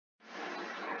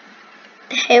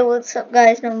Hey, what's up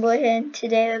guys, Number here, and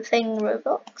today we're playing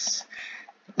Roblox.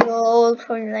 You're all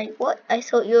probably like, what? I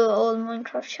thought you were all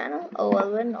Minecraft channel? Oh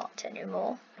well, we're not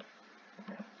anymore.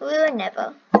 We were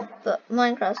never, but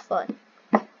Minecraft's fun,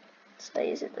 so I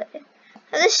use it later.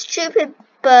 And this stupid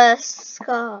burst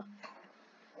scar.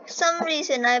 For some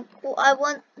reason, I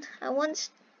once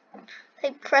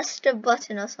like pressed a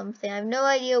button or something. I have no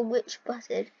idea which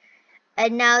button,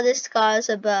 and now the scar is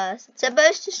a burst. It's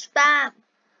supposed to spam.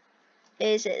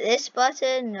 Is it this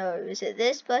button? No. Is it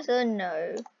this button?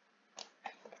 No.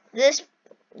 Is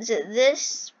it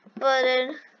this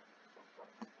button?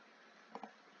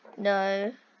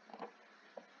 No.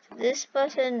 This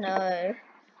button? No.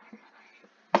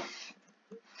 Oh,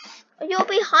 you're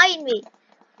behind me.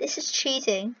 This is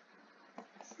cheating.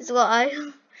 This is what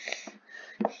you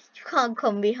can't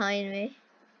come behind me.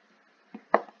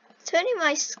 It's only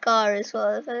my scar as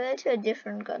well. If I go to a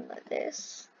different gun like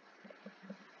this.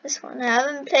 This one. I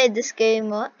haven't played this game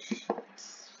much.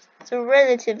 It's a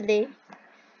relatively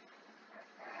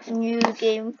new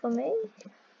game for me.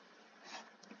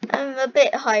 I'm a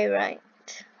bit high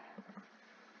ranked.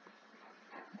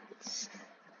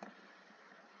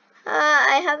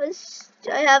 I have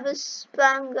a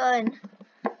spam gun.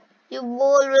 You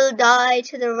all will die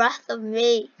to the wrath of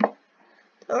me.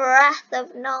 The wrath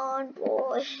of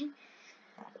non-boy.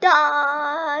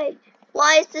 Die!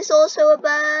 Why is this also a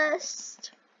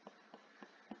burst?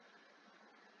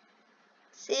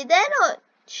 See, they're not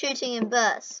shooting in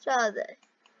bursts, are they?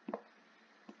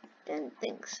 Don't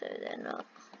think so, they're not.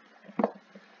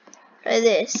 Try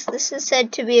this. This is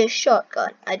said to be a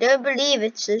shotgun. I don't believe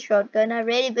it's a shotgun. I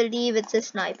really believe it's a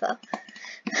sniper.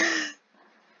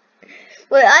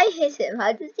 Wait, I hit him.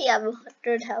 How does he have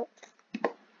 100 health?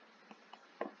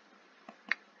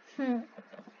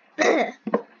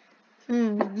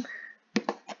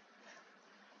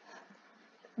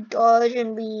 Dodge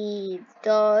and weave.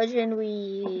 Dodge and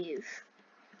weave.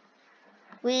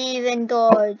 Weave and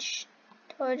dodge.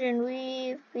 Dodge and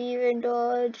weave. Weave and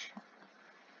dodge.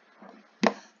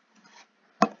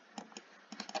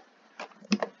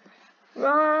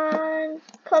 Run!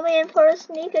 Coming in for a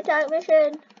sneak attack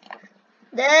mission.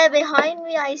 They're behind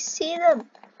me. I see them.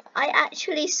 I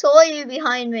actually saw you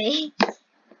behind me.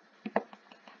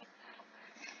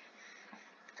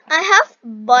 I have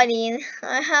money.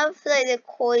 I have like the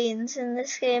coins in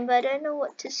this game, but I don't know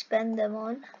what to spend them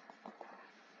on.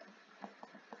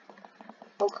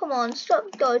 Oh come on!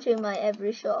 Stop dodging my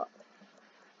every shot.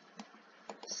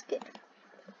 Skip.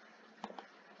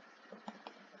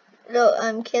 Look,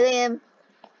 I'm killing him.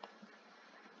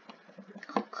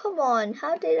 Oh come on!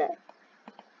 How did I?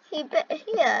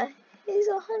 Yeah, he's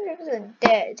 100%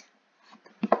 dead.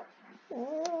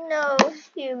 No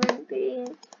human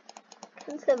being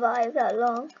can survive that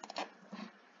long.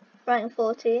 Rank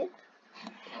 14.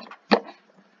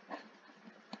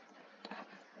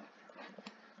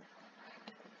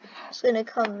 Just gonna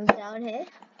come down here.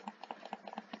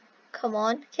 Come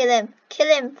on, kill him. Kill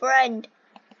him, friend.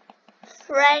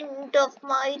 Friend of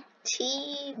my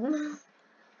team.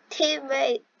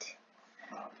 Teammate.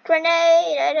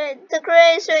 Grenade! The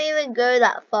grenades don't even go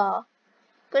that far.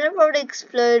 I'm gonna probably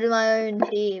explode my own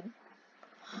team.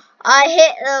 I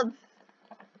hit them.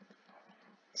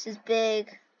 This is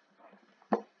big.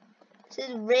 This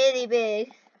is really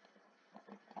big.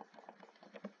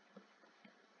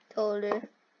 Told you.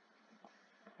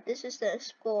 This is their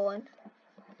spawn.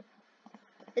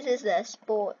 This is their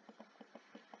sport.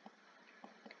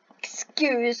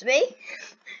 Excuse me.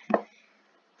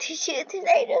 Did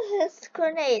they just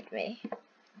grenade me?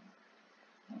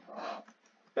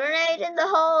 Grenade in the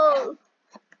hole!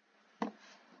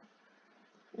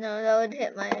 No, that would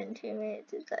hit my own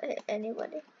teammates if that hit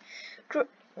anybody.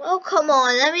 Oh, come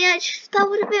on, that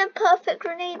would have been a perfect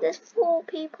grenade. There's 4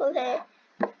 people here.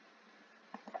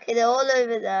 Okay, they're all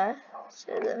over there.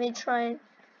 So let me try.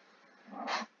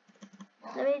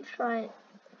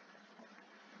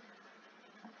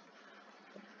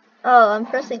 Oh, I'm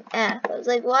pressing F. I was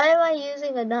like, why am I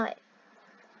using a knife?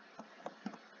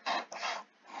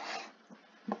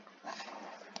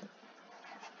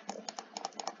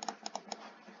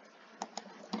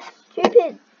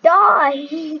 Stupid,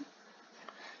 die!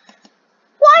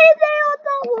 Why are they on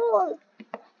that wall?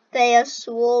 They have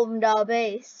swarmed our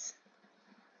base.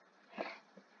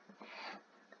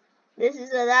 This is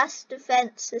the last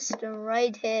defense system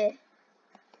right here.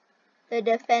 The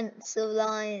defensive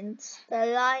lines. The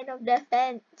line of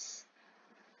defense.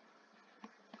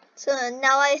 So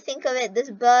now I think of it, this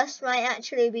burst might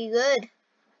actually be good.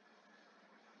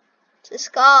 It's a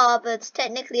scar, but it's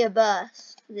technically a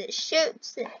burst. It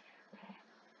shoots it.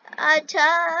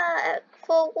 Attack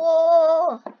for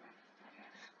war.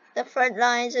 The front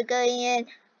lines are going in.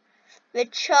 We're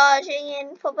charging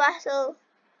in for battle.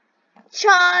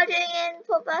 Charging in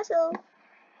for battle.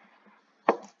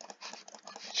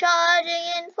 Charging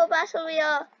in for battle we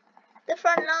are. The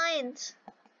front lines.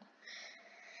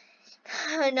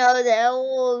 I know they're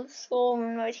all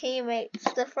swarming my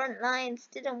teammates. The front lines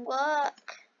didn't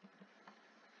work.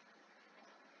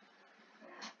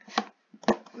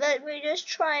 Let me just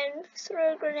try and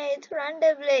throw grenades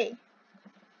randomly.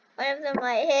 One of them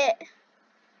might hit.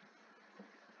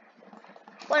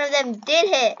 One of them did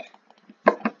hit.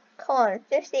 Come on,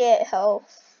 58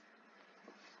 health.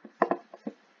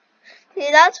 See,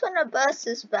 that's when a burst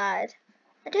is bad.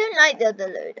 I don't like the other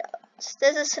loadouts.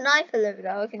 There's a sniper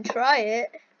loadout, I can try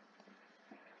it.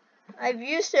 I've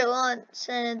used it once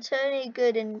and it's only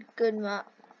good in good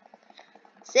map.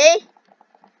 See?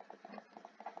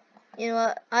 You know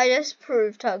what? I just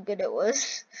proved how good it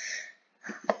was.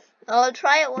 I'll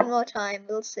try it one more time,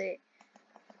 we'll see.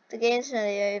 The game's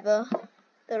nearly over.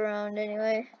 The round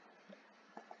anyway.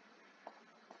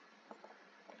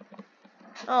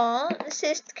 Oh,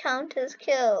 assist counters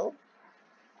kill.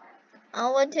 I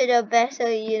wanted a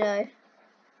better, you know.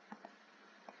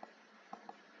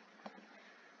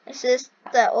 Assist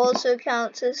that also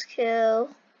counts as kill.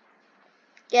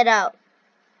 Get out.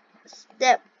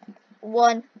 Step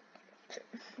 1.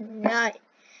 Nice.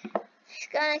 She's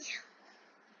gonna kill.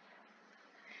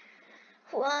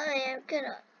 Why I'm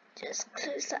gonna just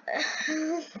close that.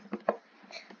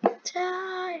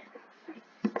 Die.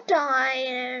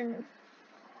 Dying.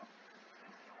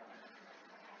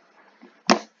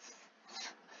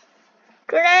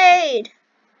 Grenade!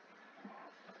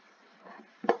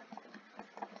 Oh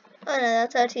no,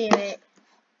 that's our teammate.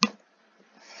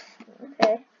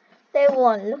 Okay. They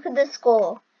won. Look at the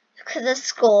score. Look at the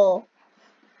score.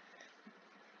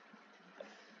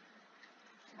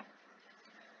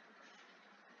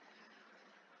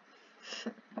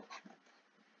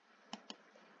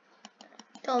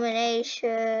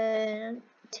 Domination.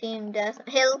 Team death.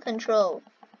 Hill control.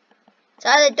 It's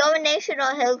either domination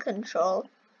or hill control.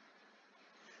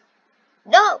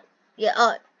 No! Yeah,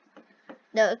 oh.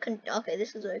 No, okay,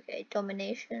 this is okay.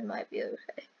 Domination might be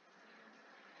okay.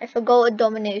 I forgot what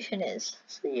domination is.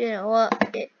 So you know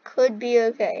what? It could be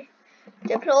okay.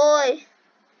 Deploy!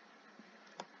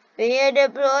 We need to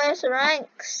deploy us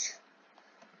ranks.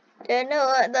 Don't know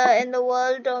what the in the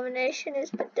world domination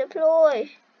is, but deploy.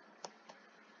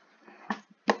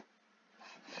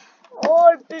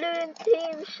 All balloon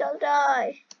teams shall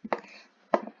die.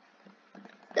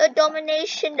 The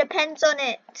domination depends on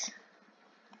it.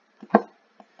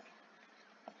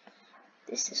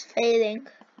 This is failing.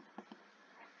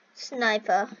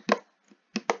 Sniper.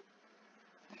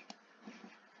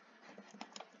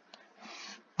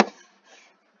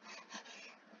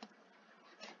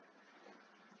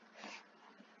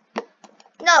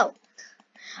 No.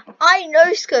 I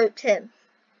no-scoped him.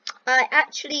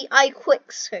 I quick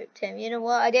scoped him. You know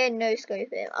what? I didn't no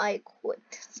scope him. I quick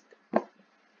scoped.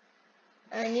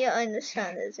 And you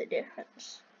understand there's a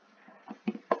difference.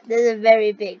 There's a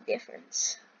very big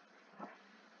difference.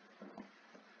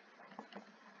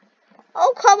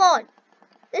 Oh, come on.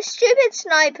 This stupid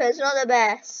sniper is not the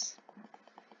best.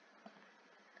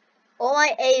 Or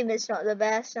my aim is not the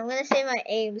best. I'm gonna say my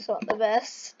aim's not the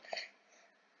best.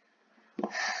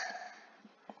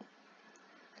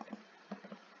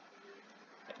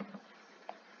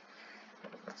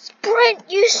 Sprint,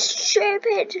 you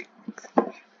stupid!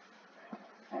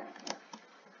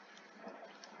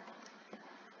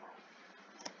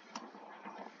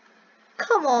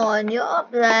 Come on, you're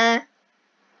up there.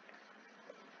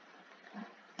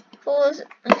 Pause.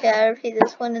 Okay, I repeat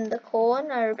this one in the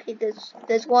corner. I repeat this.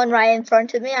 There's one right in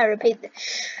front of me. I repeat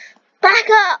this. Back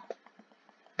up!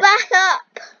 Back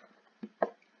up!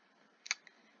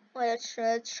 Well, let's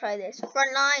try this.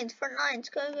 Front lines,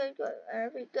 go, go, go. I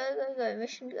repeat, go, go, go.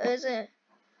 Mission go, is it?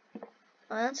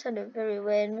 Oh, that sounded very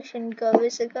weird. Mission go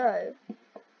is a go.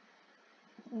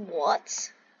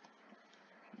 What?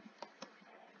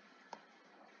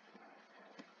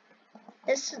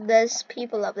 There's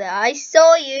people up there. I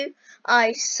saw you.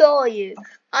 I saw you.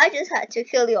 I just had to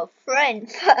kill your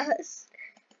friend first.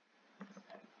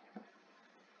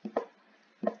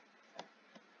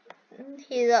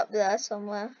 He's up there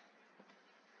somewhere.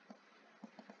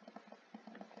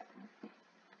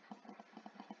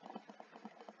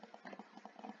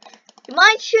 You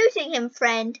mind shooting him,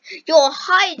 friend? You're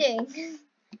hiding.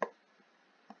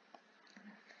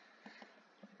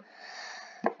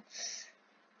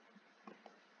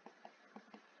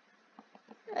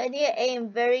 I need to aim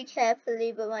very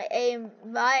carefully, but my aim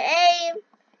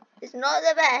is not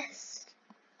the best.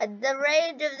 At the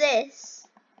range of this,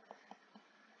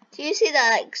 Do you see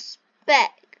that like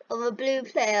speck of a blue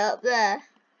player up there?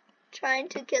 Trying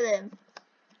to kill him.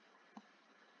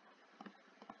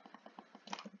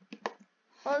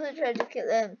 Also trying to kill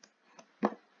him.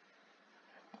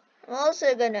 I'm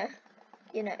also gonna,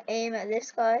 aim at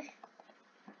this guy.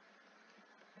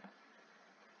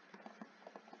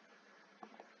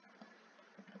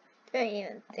 Don't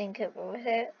even think about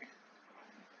it.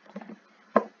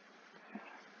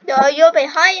 No, you're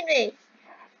behind me.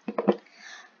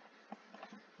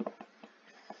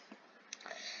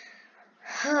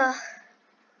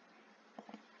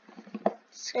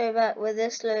 Let's go back with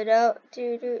this loadout.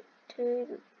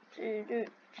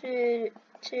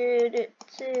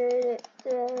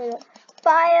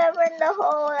 Fire in the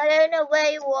hole. I don't know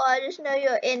where you are. I just know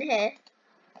you're in here.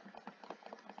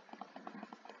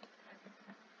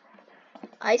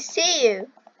 I see you.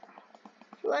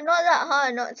 You are not that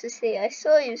hard not to see. I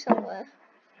saw you somewhere.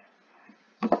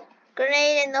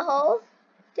 Grenade in the hole.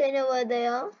 Don't know where they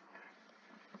are.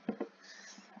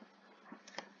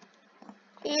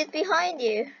 He is behind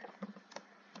you.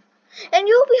 And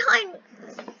you're behind me.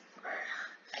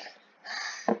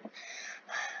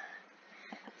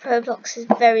 Roblox is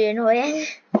very annoying.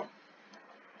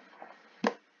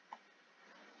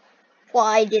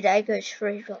 Why did I go to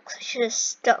Roblox? I should have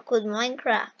stuck with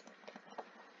Minecraft.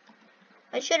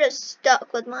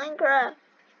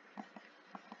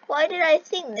 Why did I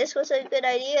think this was a good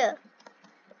idea?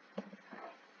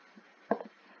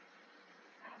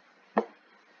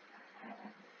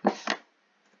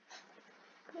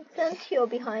 I think you're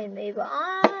behind me, but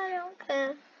I don't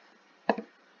care.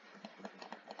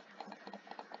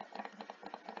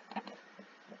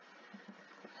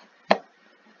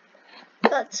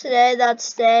 That's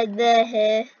there, they're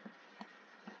here.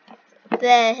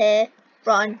 They're here.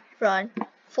 Run.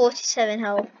 47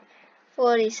 health.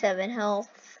 47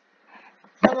 health.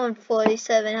 I'm on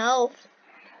 47 health.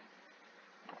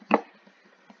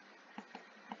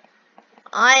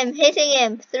 I am hitting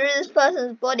him through this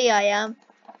person's body, I am.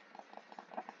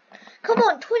 Come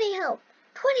on, 20 health.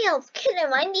 20 health, kill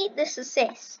him, I need this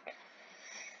assist.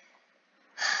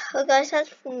 Well guys, that's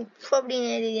probably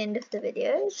near the end of the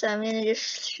video, so I'm going to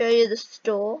just show you the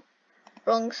store.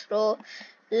 Wrong store.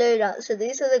 Loadout. So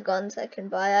these are the guns I can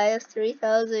buy. I have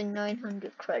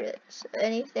 3,900 credits. So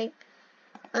anything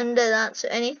under that, so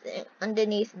anything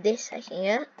underneath this I can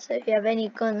get. So if you have any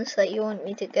guns that you want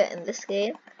me to get in this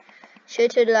game, sure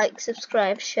to like,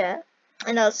 subscribe, share,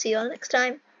 and I'll see you all next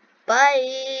time.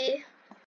 Bye!